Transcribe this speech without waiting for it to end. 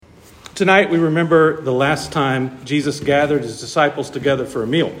Tonight we remember the last time Jesus gathered his disciples together for a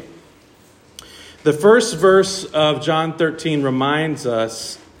meal. The first verse of John 13 reminds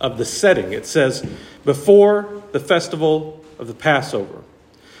us of the setting. It says, before the festival of the Passover.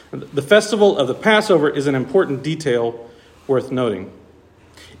 The festival of the Passover is an important detail worth noting.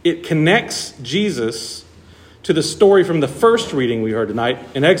 It connects Jesus to the story from the first reading we heard tonight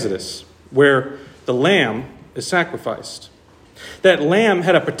in Exodus, where the lamb is sacrificed. That lamb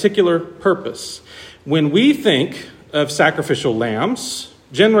had a particular purpose. When we think of sacrificial lambs,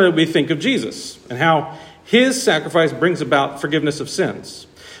 generally we think of Jesus and how his sacrifice brings about forgiveness of sins.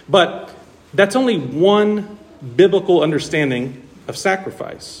 But that's only one biblical understanding of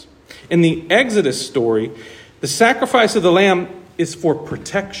sacrifice. In the Exodus story, the sacrifice of the lamb is for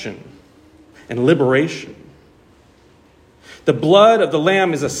protection and liberation. The blood of the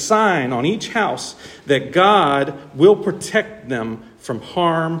lamb is a sign on each house that God will protect them from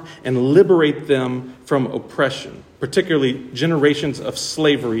harm and liberate them from oppression, particularly generations of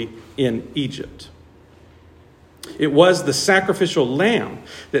slavery in Egypt. It was the sacrificial lamb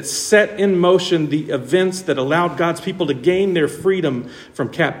that set in motion the events that allowed God's people to gain their freedom from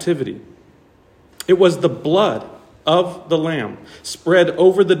captivity. It was the blood of the lamb spread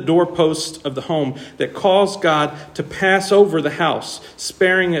over the doorpost of the home that caused God to pass over the house,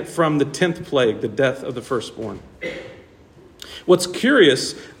 sparing it from the 10th plague, the death of the firstborn. What's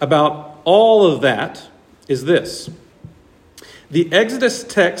curious about all of that is this. The Exodus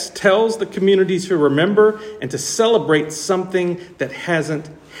text tells the communities to remember and to celebrate something that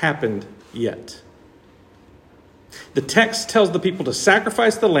hasn't happened yet. The text tells the people to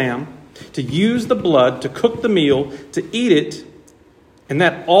sacrifice the lamb, to use the blood, to cook the meal, to eat it, and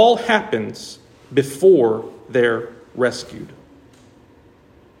that all happens before they're rescued.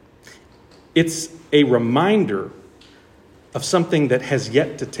 It's a reminder of something that has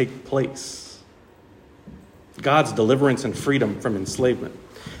yet to take place. God's deliverance and freedom from enslavement.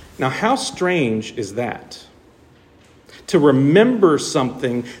 Now, how strange is that? To remember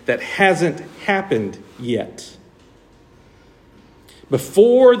something that hasn't happened yet.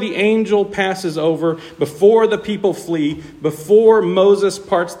 Before the angel passes over, before the people flee, before Moses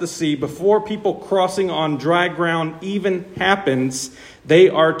parts the sea, before people crossing on dry ground even happens, they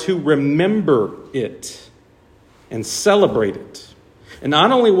are to remember it and celebrate it. And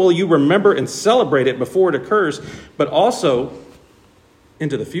not only will you remember and celebrate it before it occurs, but also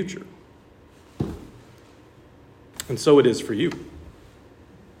into the future. And so it is for you.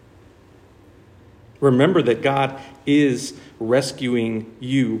 Remember that God is rescuing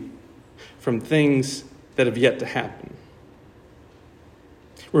you from things that have yet to happen.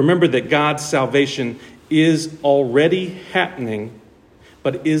 Remember that God's salvation is already happening,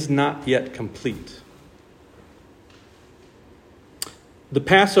 but is not yet complete. The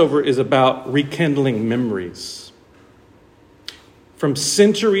Passover is about rekindling memories. From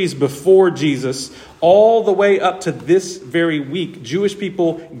centuries before Jesus, all the way up to this very week, Jewish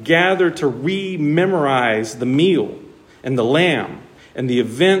people gather to rememorize the meal and the lamb and the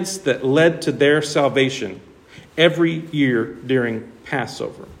events that led to their salvation every year during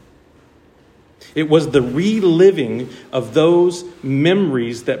Passover. It was the reliving of those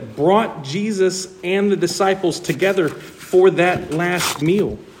memories that brought Jesus and the disciples together for that last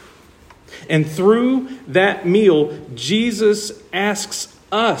meal. And through that meal, Jesus asks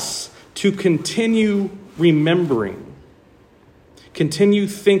us to continue remembering, continue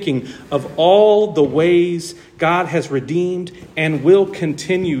thinking of all the ways God has redeemed and will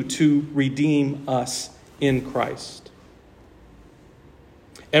continue to redeem us in Christ.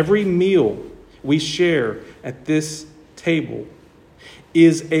 Every meal we share at this table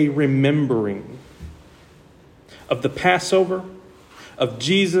is a remembering of the Passover, of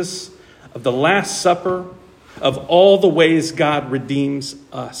Jesus, of the Last Supper, of all the ways God redeems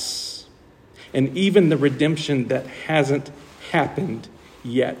us, and even the redemption that hasn't happened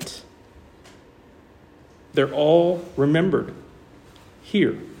yet. They're all remembered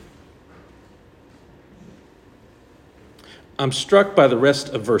here. I'm struck by the rest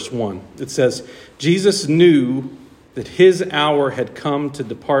of verse 1. It says, Jesus knew that his hour had come to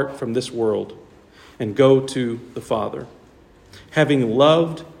depart from this world and go to the Father. Having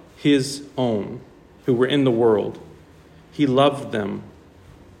loved his own who were in the world, he loved them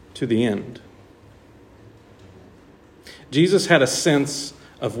to the end. Jesus had a sense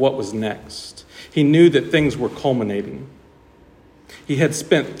of what was next. He knew that things were culminating. He had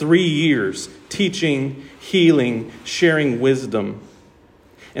spent 3 years teaching, healing, sharing wisdom.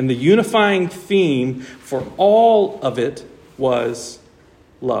 And the unifying theme for all of it was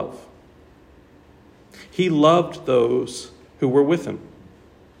love. He loved those who were with him.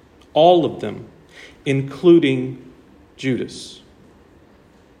 all of them, including Judas.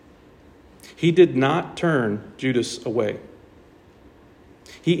 He did not turn Judas away.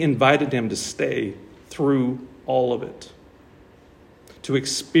 He invited him to stay through all of it, to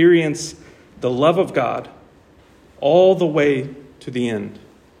experience the love of God all the way to the end.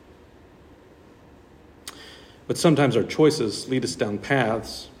 But sometimes our choices lead us down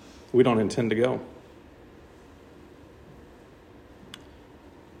paths we don't intend to go.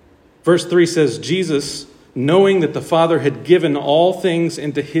 Verse 3 says, Jesus, knowing that the Father had given all things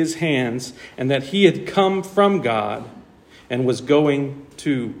into his hands and that he had come from God and was going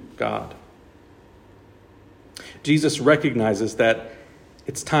to God. Jesus recognizes that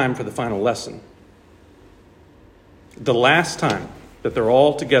it's time for the final lesson. The last time that they're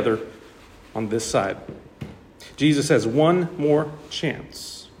all together on this side. Jesus has one more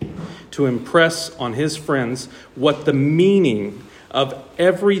chance to impress on his friends what the meaning of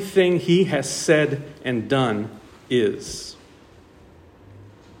everything he has said and done is.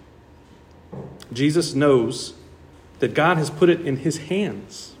 Jesus knows that God has put it in his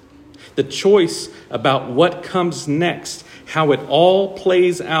hands. The choice about what comes next, how it all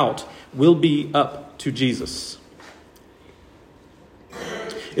plays out, will be up to Jesus.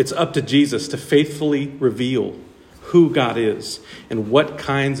 It's up to Jesus to faithfully reveal who God is and what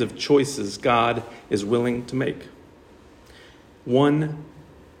kinds of choices God is willing to make. One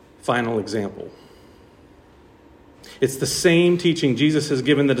final example. It's the same teaching Jesus has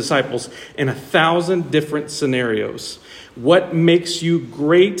given the disciples in 1,000 different scenarios. What makes you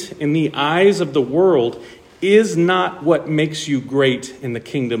great in the eyes of the world is not what makes you great in the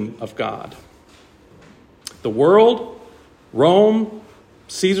kingdom of God. The world, Rome,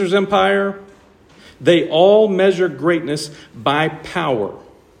 Caesar's empire, they all measure greatness by power.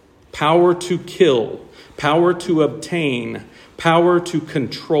 Power to kill, power to obtain, power to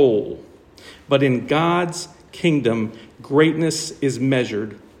control. But in God's kingdom, greatness is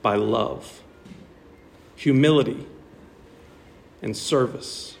measured by love, humility, and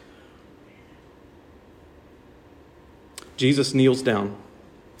service. Jesus kneels down,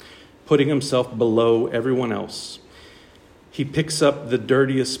 putting himself below everyone else. He picks up the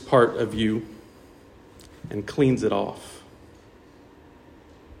dirtiest part of you and cleans it off.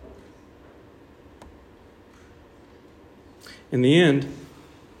 In the end,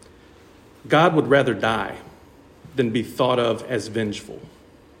 God would rather die than be thought of as vengeful.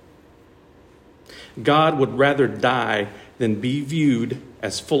 God would rather die than be viewed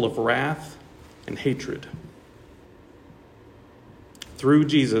as full of wrath and hatred. Through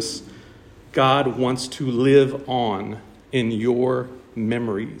Jesus, God wants to live on in your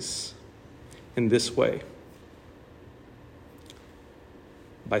memories in this way,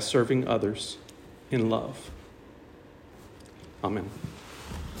 by serving others in love. Amen.